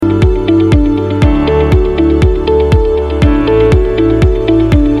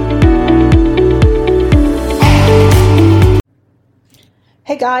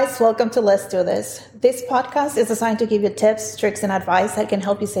guys, welcome to Let's Do This. This podcast is designed to give you tips, tricks, and advice that can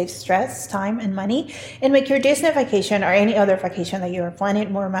help you save stress, time, and money and make your Disney vacation or any other vacation that you are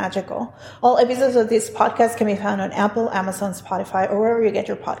planning more magical. All episodes of this podcast can be found on Apple, Amazon, Spotify, or wherever you get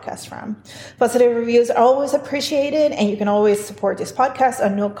your podcasts from. Positive reviews are always appreciated, and you can always support this podcast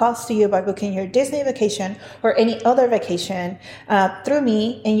at no cost to you by booking your Disney vacation or any other vacation through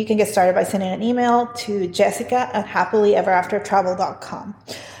me, and you can get started by sending an email to jessica@happilyeveraftertravel.com.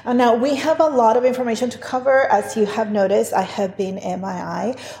 Now, we have a lot of information to cover. As you have noticed, I have been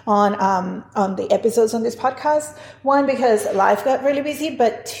MIA on the episodes on this podcast. One, because life got really busy,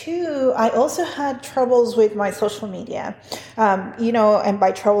 but two, I also had troubles with my social media. And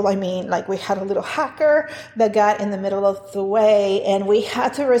by trouble, I mean like we had a little hacker that got in the middle of the way, and we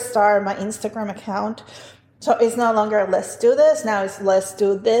had to restart my Instagram account. So it's no longer Let's Do This. Now it's Let's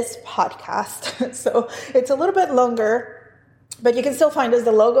Do This podcast. So it's a little bit longer, but you can still find us.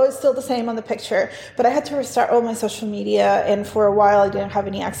 The logo is still the same on the picture, but I had to restart all my social media. And for a while I didn't have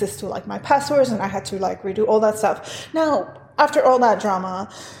any access to like my passwords, and I had to like redo all that stuff. Now, after all that drama,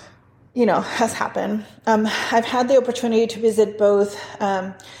 has happened, I've had the opportunity to visit both,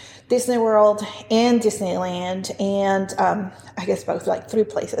 Disney World and Disneyland, and I guess both like 3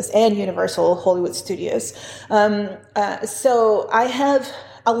 places, and Universal Hollywood Studios. So I have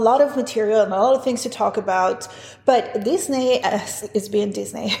a lot of material and a lot of things to talk about, but Disney is being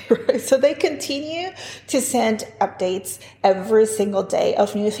Disney, right? So they continue to send updates every single day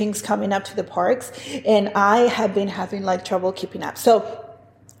of new things coming up to the parks, and I have been having like trouble keeping up. So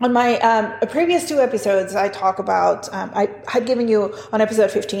on my previous 2 episodes, I talk about, I had given you on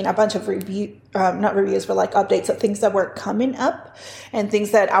episode 15 a bunch of not reviews, but like updates of things that were coming up and things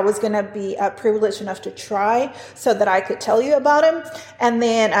that I was going to be privileged enough to try so that I could tell you about them. And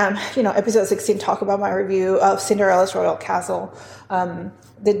then, episode 16 talk about my review of Cinderella's Royal Castle,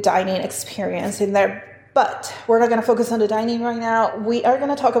 the dining experience in there. But we're not going to focus on the dining right now. We are going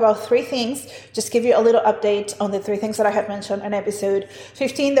to talk about 3 things, just give you a little update on the 3 things that I had mentioned in episode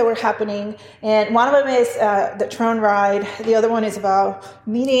 15 that were happening. And one of them is the Tron ride. The other one is about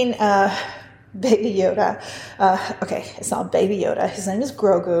meeting Baby Yoda. Okay, it's not Baby Yoda. His name is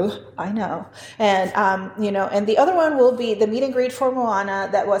Grogu. I know. And, and the other one will be the meet and greet for Moana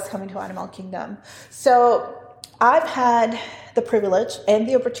that was coming to Animal Kingdom. So I've had the privilege and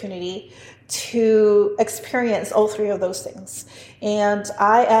the opportunity to experience all 3 of those things. And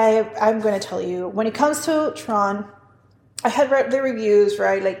I'm going to tell you, when it comes to Tron, I had read the reviews,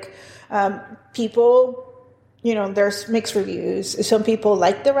 right? Like, people, there's mixed reviews. Some people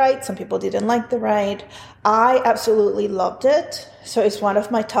liked the ride. Some people didn't like the ride. I absolutely loved it. So it's one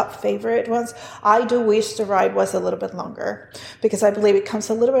of my top favorite ones. I do wish the ride was a little bit longer, because I believe it comes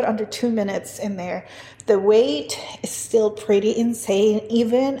a little bit under 2 minutes in there. The wait is still pretty insane,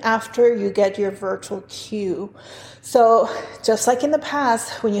 even after you get your virtual queue. So just like in the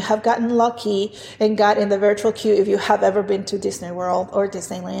past, when you have gotten lucky and got in the virtual queue, if you have ever been to Disney World or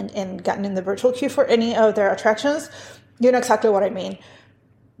Disneyland and gotten in the virtual queue for any of their attractions, you know exactly what I mean.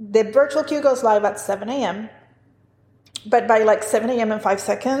 The virtual queue goes live at 7 a.m., but by like 7 a.m. and 5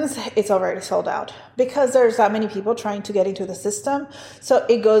 seconds, it's already sold out because there's that many people trying to get into the system. So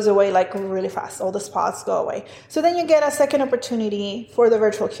it goes away like really fast. All the spots go away. So then you get a second opportunity for the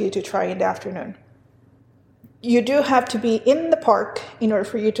virtual queue to try in the afternoon. You do have to be in the park in order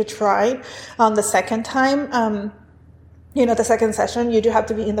for you to try on the second time. The second session, you do have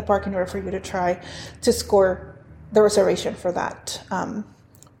to be in the park in order for you to try to score the reservation for that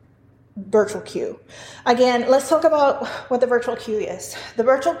virtual queue. Again, let's talk about what the virtual queue is. The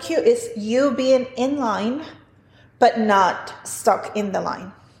virtual queue is you being in line, but not stuck in the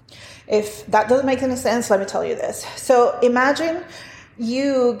line. If that doesn't make any sense, let me tell you this. So imagine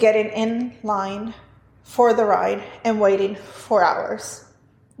you getting in line for the ride and waiting 4 hours.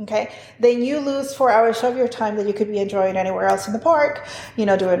 Okay, then you lose 4 hours of your time that you could be enjoying anywhere else in the park,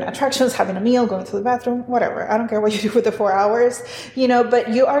 doing attractions, having a meal, going to the bathroom, whatever. I don't care what you do with the 4 hours, but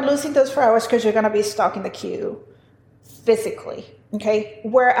you are losing those 4 hours because you're going to be stuck in the queue physically. Okay,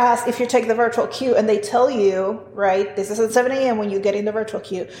 whereas if you take the virtual queue and they tell you, right, this is at 7 a.m. when you get in the virtual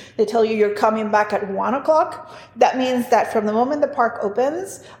queue, they tell you you're coming back at 1 o'clock. That means that from the moment the park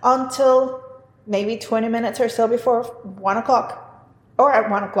opens until maybe 20 minutes or so before 1 o'clock, or at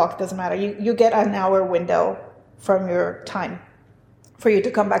 1 o'clock, doesn't matter. You get an hour window from your time for you to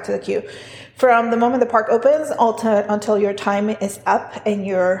come back to the queue. From the moment the park opens until your time is up and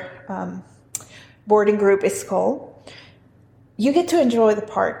your boarding group is full, you get to enjoy the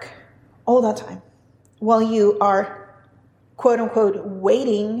park all that time while you are, quote unquote,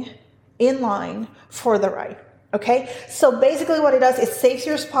 waiting in line for the ride. Okay, so basically what it does is saves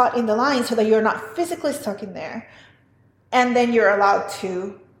your spot in the line so that you're not physically stuck in there. And then you're allowed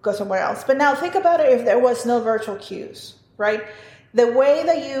to go somewhere else. But now think about it if there was no virtual queues, right? The way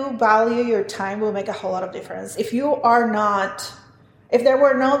that you value your time will make a whole lot of difference. If there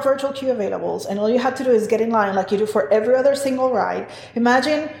were no virtual queue availables and all you have to do is get in line like you do for every other single ride,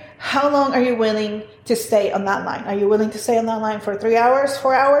 imagine how long are you willing to stay on that line? Are you willing to stay on that line for 3 hours,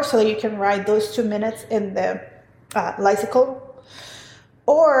 4 hours, so that you can ride those 2 minutes in the bicycle?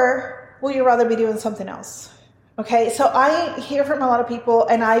 Or will you rather be doing something else? Okay, so I hear from a lot of people,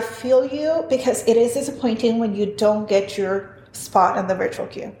 and I feel you, because it is disappointing when you don't get your spot in the virtual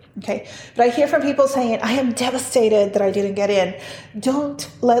queue. Okay, but I hear from people saying, I am devastated that I didn't get in. Don't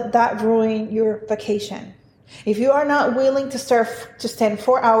let that ruin your vacation. If you are not willing to stand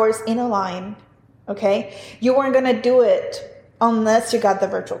 4 hours in a line, okay, you weren't going to do it unless you got the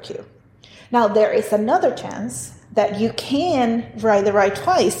virtual queue. Now, there is another chance that you can ride the ride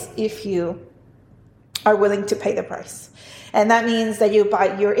twice if you are willing to pay the price. And that means that you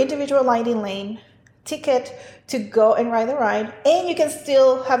buy your individual lightning lane ticket to go and ride the ride, and you can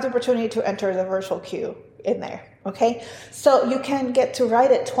still have the opportunity to enter the virtual queue in there. Okay, so you can get to ride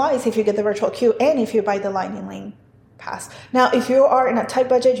it twice if you get the virtual queue and if you buy the lightning lane pass. Now, if you are in a tight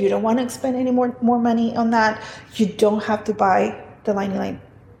budget, you don't want to spend any more money on that, you don't have to buy the lightning lane,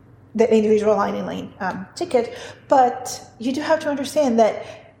 the individual lightning lane ticket. But you do have to understand that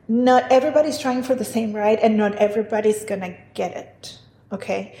not everybody's trying for the same ride, and not everybody's gonna get it.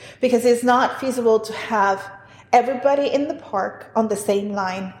 Okay, because it's not feasible to have everybody in the park on the same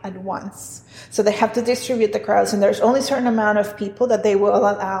line at once. So they have to distribute the crowds, and there's only a certain amount of people that they will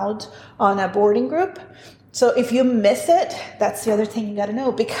allow on a boarding group. So if you miss it, that's the other thing you got to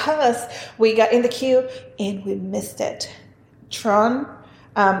know, because we got in the queue and we missed it. Tron,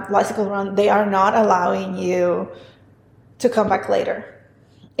 Bicycle Run, they are not allowing you to come back later.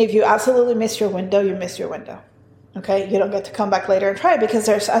 If you absolutely miss your window, you miss your window. Okay, you don't get to come back later and try, because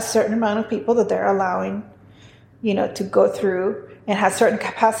there's a certain amount of people that they're allowing, to go through, and has certain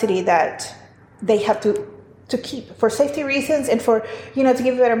capacity that they have to keep for safety reasons, and for, to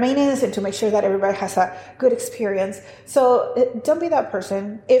give better maintenance, and to make sure that everybody has a good experience. So don't be that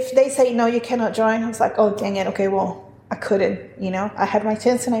person. If they say, no, you cannot join, I was like, oh, dang it. Okay, well, I couldn't, I had my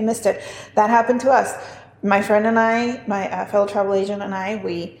chance and I missed it. That happened to us. My friend and I, my fellow travel agent and I,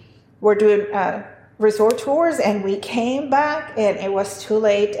 we were doing resort tours, and we came back and it was too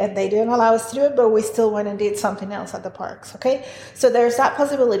late and they didn't allow us to do it, but we still went and did something else at the parks. Okay, so there's that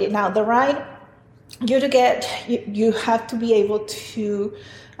possibility. Now, the ride, you have to be able to,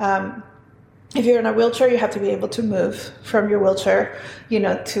 if you're in a wheelchair, you have to be able to move from your wheelchair,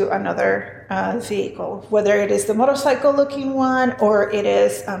 to another vehicle, whether it is the motorcycle looking one, or it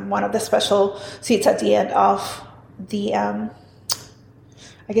is one of the special seats at the end of the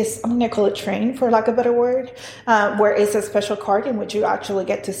I guess I'm going to call it train, for lack of a better word, where it's a special cart in which you actually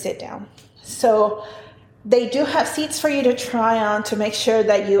get to sit down. So they do have seats for you to try on to make sure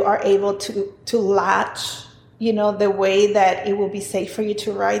that you are able to latch, the way that it will be safe for you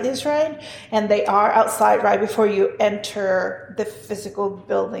to ride this ride. And they are outside right before you enter the physical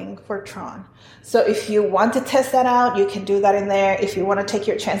building for Tron. So if you want to test that out, you can do that in there. If you want to take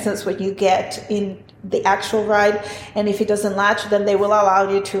your chances when you get in the actual ride, and if it doesn't latch, then they will allow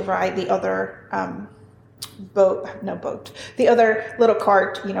you to ride the other the other little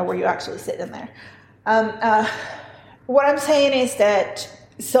cart, where you actually sit in there. What I'm saying is that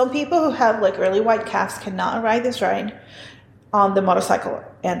some people who have like really wide calves cannot ride this ride on the motorcycle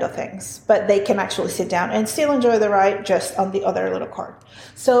end of things, but they can actually sit down and still enjoy the ride just on the other little cart.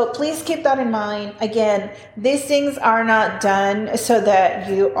 So please keep that in mind. Again, these things are not done so that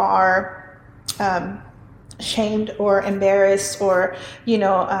you are shamed or embarrassed, or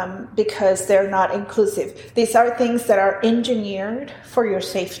because they're not inclusive. These are things that are engineered for your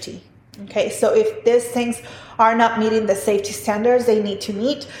safety. Okay, so if these things are not meeting the safety standards they need to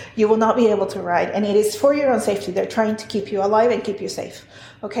meet, you will not be able to ride, and it is for your own safety. They're trying to keep you alive and keep you safe.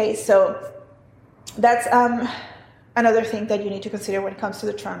 Okay, so that's another thing that you need to consider when it comes to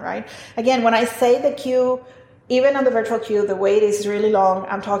the Tron ride. Again, when I say the queue, even on the virtual queue, the wait is really long.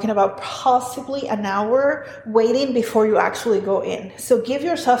 I'm talking about possibly an hour waiting before you actually go in. So give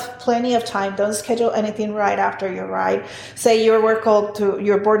yourself plenty of time. Don't schedule anything right after your ride. Say your work call to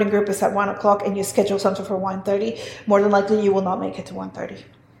your boarding group is at 1:00 and you schedule something for 1:30. More than likely, you will not make it to 1:30.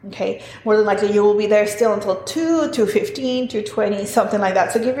 Okay, more than likely you will be there still until 2, 2:15, 2:20, something like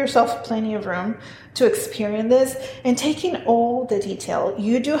that. So give yourself plenty of room to experience this, and take in all the detail.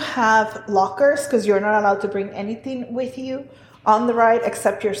 You do have lockers, because you're not allowed to bring anything with you on the ride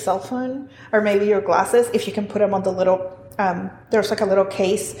except your cell phone or maybe your glasses. If you can put them on the little, there's like a little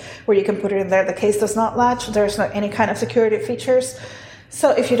case where you can put it in there. The case does not latch. There's not any kind of security features.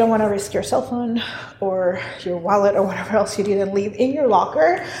 So if you don't want to risk your cell phone or your wallet or whatever else you didn't leave in your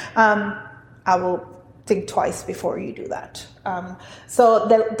locker, I will think twice before you do that. So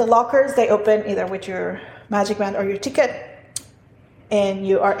the lockers, they open either with your Magic Band or your ticket, and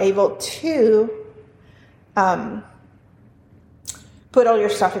you are able to put all your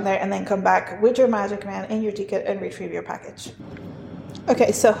stuff in there and then come back with your Magic Band and your ticket and retrieve your package.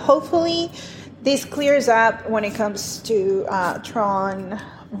 Okay, so hopefully this clears up when it comes to Tron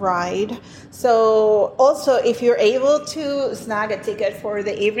ride. So also, if you're able to snag a ticket for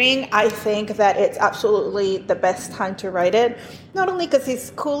the evening, I think that it's absolutely the best time to ride it. Not only because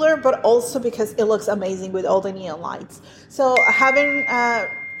it's cooler, but also because it looks amazing with all the neon lights. So having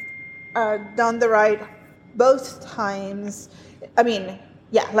done the ride both times, I mean,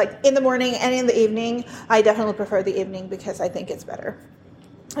 yeah, like in the morning and in the evening, I definitely prefer the evening because I think it's better.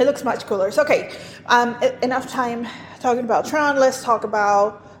 It looks much cooler. So, okay, enough time talking about Tron. Let's talk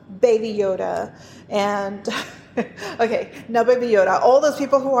about Baby Yoda. And, okay, now Baby Yoda. All those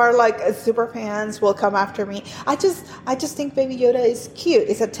people who are like super fans will come after me. I just think Baby Yoda is cute.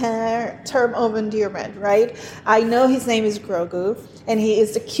 It's a term of endearment, right? I know his name is Grogu, and he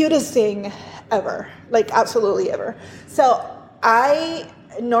is the cutest thing ever, like absolutely ever. So I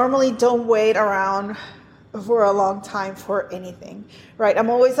normally don't wait around for a long time for anything, right? I'm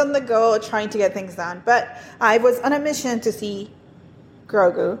always on the go trying to get things done. But I was on a mission to see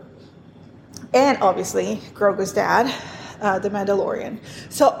Grogu and obviously Grogu's dad, the Mandalorian.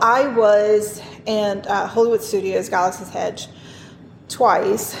 So I was in Hollywood Studios, Galaxy's Edge,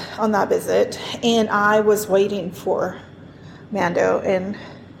 twice on that visit, and I was waiting for Mando and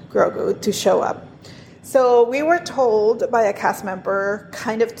Grogu to show up. So we were told by a cast member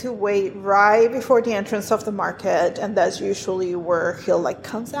kind of to wait right before the entrance of the market, and that's usually where he'll like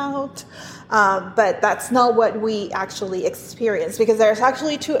comes out. But that's not what we actually experienced, because there's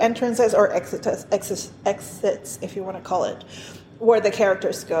actually two entrances or exits, if you want to call it, where the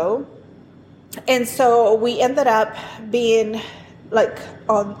characters go. And so we ended up being like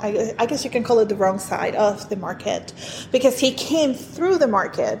on, I guess you can call it the wrong side of the market, because he came through the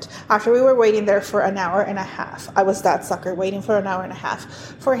market after we were waiting there for an hour and a half. I was that sucker waiting for an hour and a half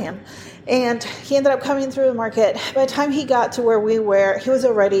for him. And he ended up coming through the market. By the time he got to where we were, he was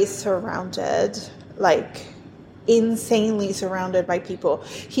already surrounded, like insanely surrounded by people.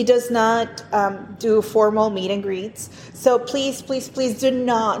 He does not do formal meet and greets. So please, please, please do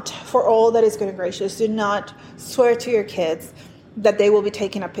not, for all that is good and gracious, do not swear to your kids that they will be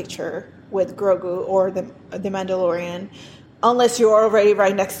taking a picture with Grogu or the Mandalorian unless you're already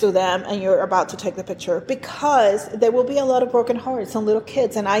right next to them and you're about to take the picture, because there will be a lot of broken hearts on little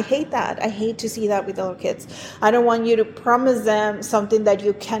kids, and I hate that. I hate to see that with little kids. I don't want you to promise them something that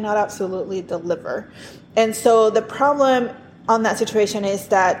you cannot absolutely deliver. And so the problem on that situation is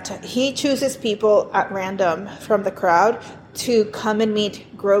that he chooses people at random from the crowd to come and meet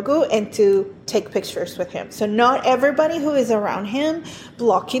Grogu and to take pictures with him. So not everybody who is around him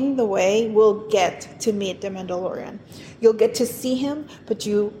blocking the way will get to meet the Mandalorian. You'll get to see him, but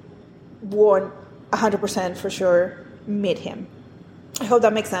you won't 100% for sure meet him. I hope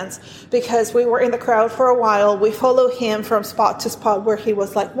that makes sense, because we were in the crowd for a while. We followed him from spot to spot where he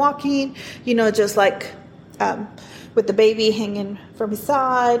was like walking, just like with the baby hanging from his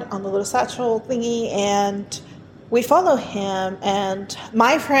side on the little satchel thingy, and we follow him, and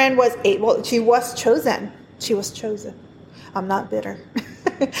my friend was able, she was chosen. I'm not bitter.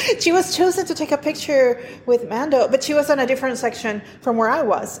 She was chosen to take a picture with Mando, but she was on a different section from where I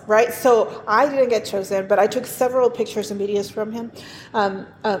was, right? So I didn't get chosen, but I took several pictures and videos from him,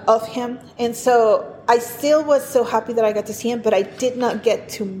 of him. And so I still was so happy that I got to see him, but I did not get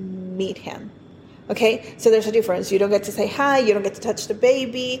to meet him. Okay, so there's a difference. You don't get to say hi, you don't get to touch the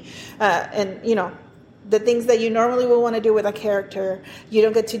baby, and the things that you normally would want to do with a character, you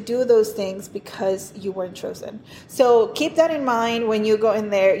don't get to do those things because you weren't chosen. So keep that in mind when you go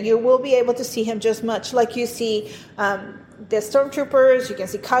in there. You will be able to see him just much like you see the stormtroopers. You can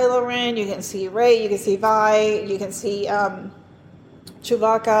see Kylo Ren, you can see Rey, you can see Vi, you can see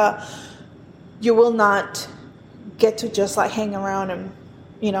Chewbacca. You will not get to just like hang around and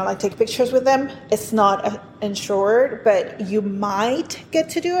like take pictures with them. It's not ensured, but you might get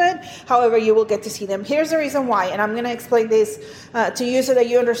to do it. However, you will get to see them. Here's the reason why, and I'm going to explain this to you so that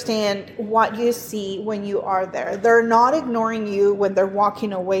you understand what you see when you are there. They're not ignoring you when they're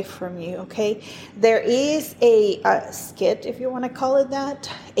walking away from you, okay? There is a skit, if you want to call it that,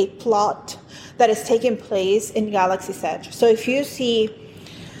 a plot that is taking place in Galaxy's Edge. So if you see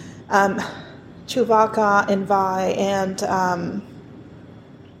Chewbacca and Vi and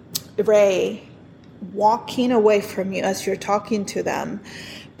Rey walking away from you as you're talking to them,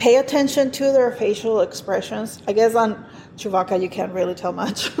 pay attention to their facial expressions. I guess on Chewbacca you can't really tell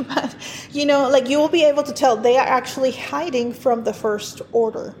much, but you will be able to tell they are actually hiding from the First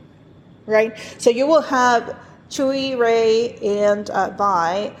Order, right? So you will have Chewie, Rey, and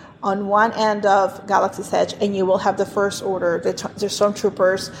Vi on one end of Galaxy's Edge, and you will have the First Order, the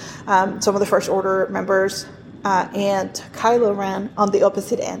Stormtroopers, some of the First Order members, and Kylo Ren on the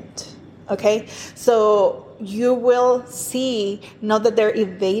opposite end. Okay, so you will see, not that they're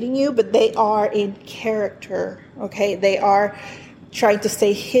evading you, but they are in character. Okay, they are trying to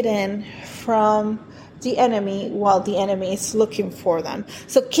stay hidden from the enemy while the enemy is looking for them.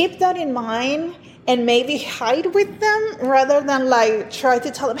 So keep that in mind. And maybe hide with them rather than try to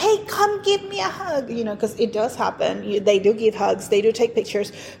tell them, hey, come give me a hug, because it does happen. They do give hugs. They do take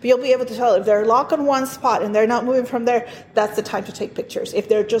pictures. But you'll be able to tell if they're locked on one spot and they're not moving from there, that's the time to take pictures. If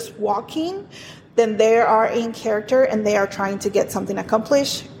they're just walking, then they are in character and they are trying to get something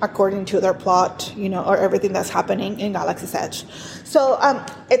accomplished according to their plot, or everything that's happening in Galaxy's Edge. So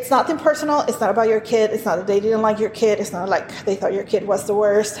it's nothing personal. It's not about your kid. It's not that they didn't like your kid. It's not like they thought your kid was the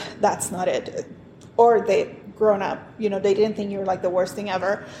worst. That's not it. Or they've grown up, they didn't think you were the worst thing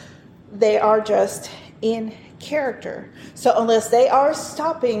ever. They are just in character. So unless they are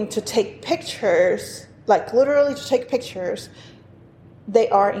stopping to take pictures, literally to take pictures, they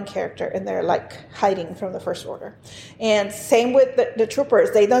are in character and they're hiding from the First Order. And same with the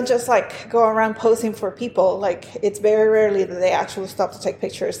troopers. They don't just go around posing for people. It's very rarely that they actually stop to take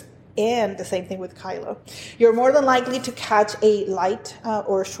pictures. And the same thing with Kylo. You're more than likely to catch a light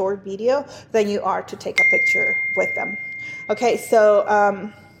or short video than you are to take a picture with them. Okay, so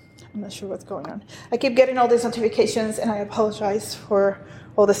I'm not sure what's going on. I keep getting all these notifications, and I apologize for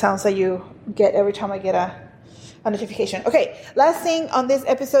all the sounds that you get every time I get a notification. Okay, last thing on this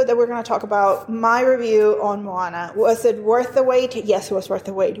episode that we're going to talk about, my review on Moana. Was it worth the wait? Yes, it was worth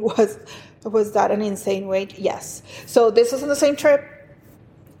the wait. Was that an insane wait? Yes. So this was on the same trip.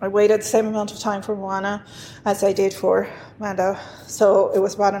 I waited the same amount of time for Moana as I did for Mando. So it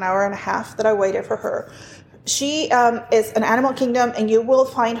was about an hour and a half that I waited for her. She is an Animal Kingdom, and you will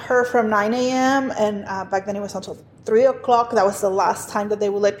find her from 9 a.m. And back then it was until 3 o'clock. That was the last time that they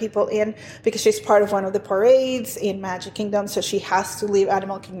would let people in because she's part of one of the parades in Magic Kingdom. So she has to leave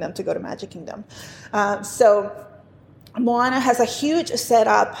Animal Kingdom to go to Magic Kingdom. So Moana has a huge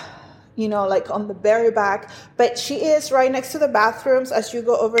setup, on the very back. But she is right next to the bathrooms as you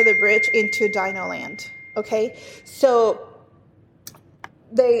go over the bridge into Dino Land. Okay? So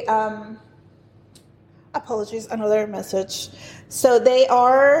they... apologies, another message. So they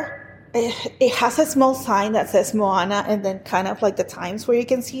are... It has a small sign that says Moana and then kind of the times where you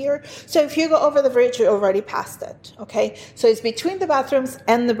can see her. So if you go over the bridge, you're already past it, okay? So it's between the bathrooms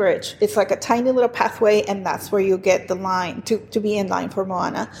and the bridge. It's a tiny little pathway, and that's where you get the line to be in line for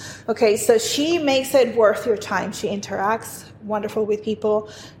Moana. Okay, so she makes it worth your time. She interacts wonderful with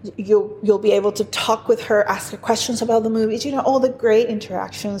people. You'll be able to talk with her, ask her questions about the movies, all the great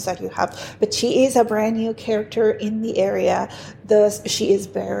interactions that you have. But she is a brand new character in the area. Thus, she is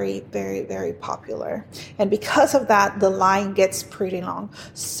very, very, very popular. And because of that, the line gets pretty long.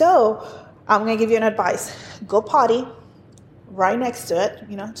 So I'm going to give you an advice. Go potty right next to it.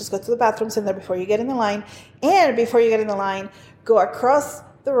 Just go to the bathrooms in there before you get in the line. And before you get in the line, go across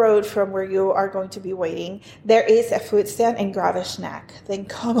the road from where you are going to be waiting. There is a food stand, and grab a snack. Then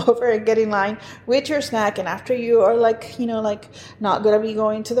come over and get in line with your snack. And after you are not going to be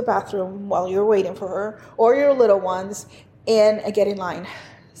going to the bathroom while you're waiting for her or your little ones, and get in line.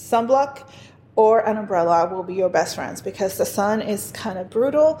 Sunblock or an umbrella will be your best friends because the sun is kind of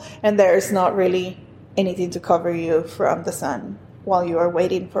brutal and there is not really anything to cover you from the sun while you are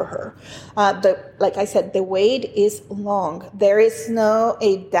waiting for her. Like I said, the wait is long. There is no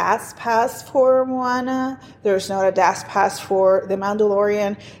a DAS pass for Moana. There's not a DAS pass for the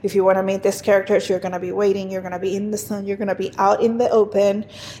Mandalorian. If you want to meet these characters, you're going to be waiting. You're going to be in the sun. You're going to be out in the open.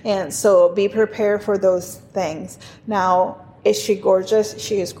 And so be prepared for those things. Now, is she gorgeous?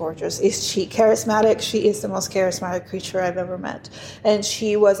 She is gorgeous. Is she charismatic? She is the most charismatic creature I've ever met. And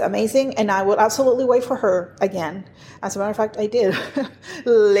she was amazing, and I will absolutely wait for her again. As a matter of fact, I did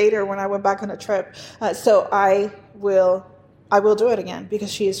later when I went back on a trip. So I will do it again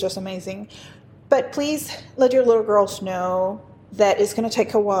because she is just amazing. But please let your little girls know that it's going to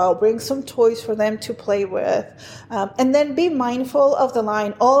take a while. Bring some toys for them to play with. And then be mindful of the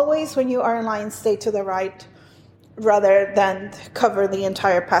line. Always when you are in line, stay to the right. rather than cover the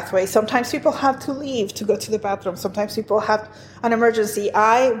entire pathway. Sometimes people have to leave to go to the bathroom. Sometimes people have an emergency.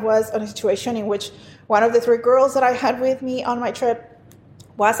 I was in a situation in which one of the 3 girls that I had with me on my trip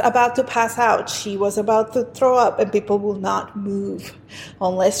was about to pass out. She was about to throw up, and people will not move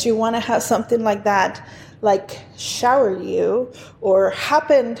unless you want to have something like that, like shower you or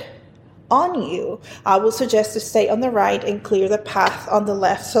happen on you. I will suggest to stay on the right and clear the path on the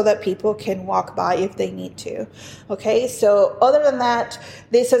left so that people can walk by if they need to. Okay, so other than that,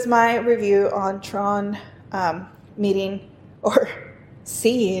 this is my review on Tron meeting or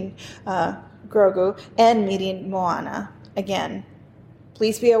seeing Grogu and meeting Moana. Again,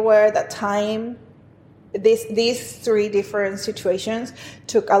 please be aware that time, these 3 different situations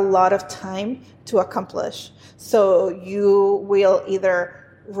took a lot of time to accomplish. So you will either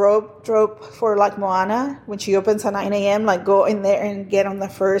rope for like Moana when she opens at 9 a.m., like go in there and get on the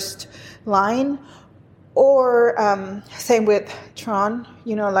first line, or same with Tron,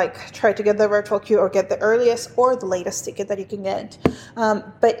 like try to get the virtual queue or get the earliest or the latest ticket that you can get.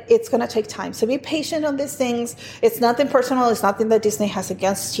 But it's going to take time. So be patient on these things. It's nothing personal. It's nothing that Disney has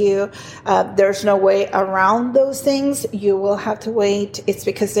against you. There's no way around those things. You will have to wait. It's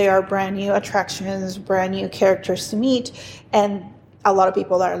because they are brand new attractions, brand new characters to meet, and a lot of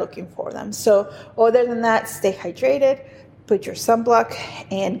people are looking for them. So other than that, stay hydrated, put your sunblock,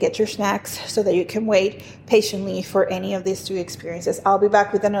 and get your snacks so that you can wait patiently for any of these 2 experiences. I'll be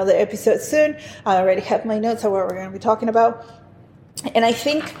back with another episode soon. I already have my notes of what we're going to be talking about. And I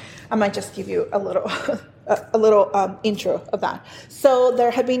think I might just give you a little intro of that. So there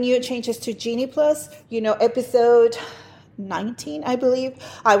have been new changes to Genie Plus. Episode 19, I believe,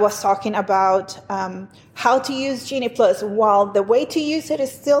 I was talking about how to use Genie Plus. While the way to use it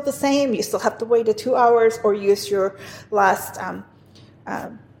is still the same, you still have to wait the 2 hours or use your last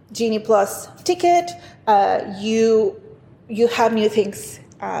Genie Plus ticket. You have new things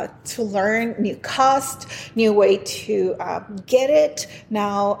to learn, new cost, new way to get it.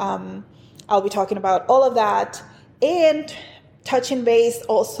 Now, I'll be talking about all of that and touching base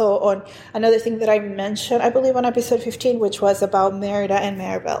also on another thing that I mentioned, I believe, on episode 15, which was about Merida and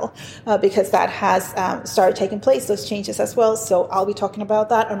Maribel, because that has started taking place, those changes as well. So I'll be talking about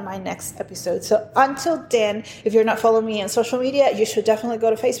that on my next episode. So until then, if you're not following me on social media, you should definitely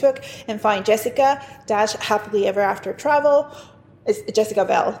go to Facebook and find Jessica-Happily Ever After Travel. It's Jessica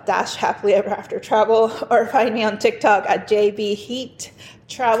Bell-Happily Ever After Travel, or find me on TikTok at JB Heat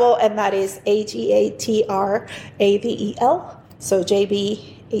Travel, and that is HEATRAVEL. So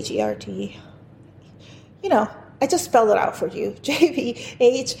JBHERT, I just spelled it out for you.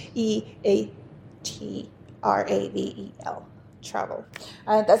 JBHEATRAVEL, Travel.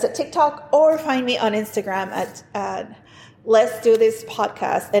 That's at TikTok, or find me on Instagram at Let's Do This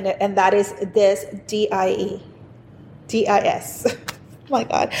Podcast, and that is this DIS. My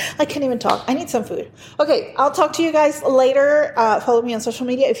God, I can't even talk. I need some food. Okay, I'll talk to you guys later. Follow me on social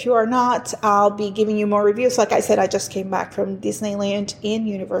media. If you are not, I'll be giving you more reviews. Like I said, I just came back from Disneyland and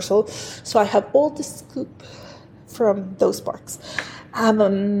Universal, so I have all the scoop from those parks. Have an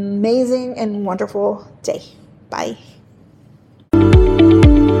amazing and wonderful day. Bye.